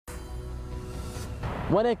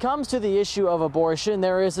When it comes to the issue of abortion,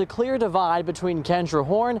 there is a clear divide between Kendra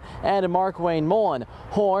Horn and Markwayne Mullin.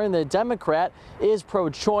 Horn, the Democrat, is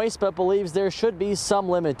pro-choice but believes there should be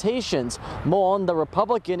some limitations. Mullin, the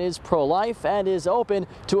Republican, is pro-life and is open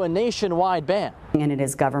to a nationwide ban. And it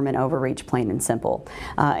is government overreach, plain and simple.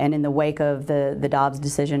 And in the wake of the Dobbs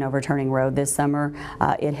decision overturning Roe this summer,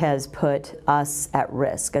 it has put us at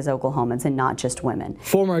risk as Oklahomans, and not just women.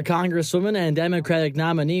 Former Congresswoman and Democratic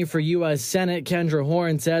nominee for U.S. Senate Kendra Horn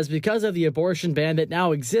says because of the abortion ban that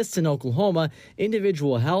now exists in Oklahoma,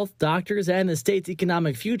 individual health, doctors, and the state's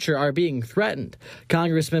economic future are being threatened.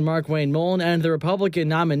 Congressman Markwayne Mullin and the Republican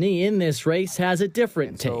nominee in this race has a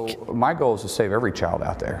different take. So my goal is to save every child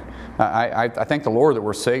out there. I thank the Lord that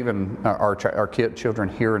we're saving our children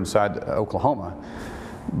here inside Oklahoma.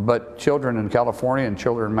 But children in California and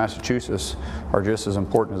children in Massachusetts are just as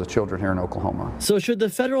important as the children here in Oklahoma. So should the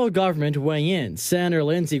federal government weigh in? Senator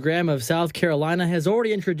Lindsey Graham of South Carolina has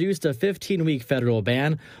already introduced a 15-week federal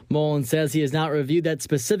ban. Mullin says he has not reviewed that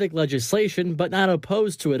specific legislation, but not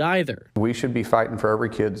opposed to it either. We should be fighting for every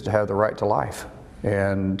kid to have the right to life.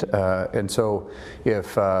 And so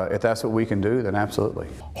if that's what we can do, then absolutely.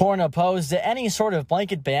 Horn opposed to any sort of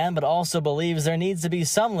blanket ban, but also believes there needs to be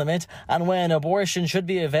some limit on when abortion should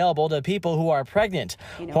be available to people who are pregnant.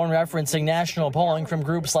 Horn referencing national polling from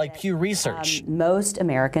groups like Pew Research. Most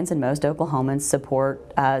Americans and most Oklahomans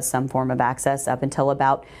support some form of access up until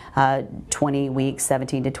about 20 weeks,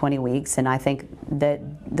 17 to 20 weeks, and I think that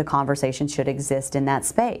the conversation should exist in that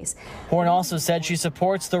space. Horn also said she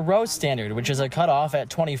supports the Roe standard, which is a cutoff at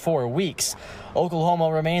 24 weeks.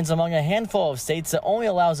 Oklahoma remains among a handful of states that only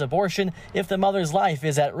allows abortion if the mother's life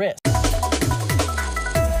is at risk.